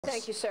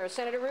Thank you, sir.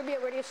 Senator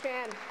Rubio, where do you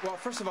stand? Well,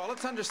 first of all,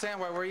 let's understand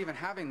why we're even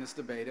having this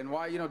debate and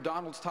why,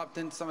 Donald's topped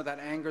in some of that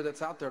anger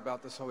that's out there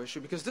about this whole issue,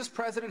 because this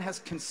president has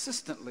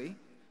consistently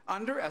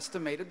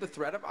underestimated the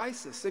threat of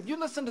ISIS. If you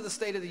listened to the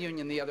State of the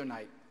Union the other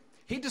night,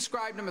 he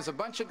described them as a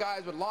bunch of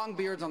guys with long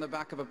beards on the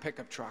back of a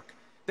pickup truck.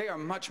 They are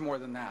much more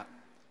than that.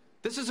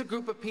 This is a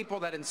group of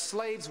people that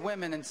enslaves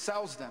women and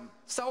sells them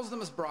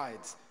as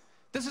brides.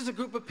 This is a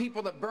group of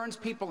people that burns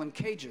people in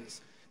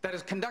cages, that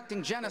is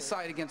conducting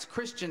genocide against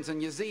Christians and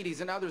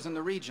Yazidis and others in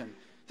the region.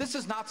 This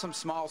is not some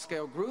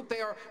small-scale group. They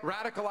are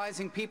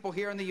radicalizing people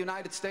here in the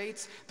United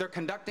States. They're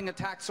conducting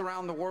attacks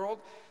around the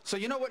world. So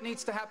you know what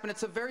needs to happen?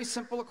 It's a very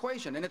simple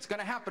equation, and it's going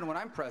to happen when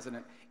I'm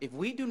president. If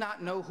we do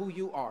not know who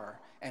you are,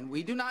 and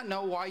we do not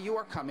know why you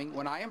are coming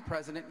when I am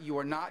president, you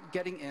are not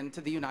getting into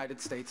the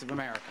United States of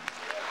America.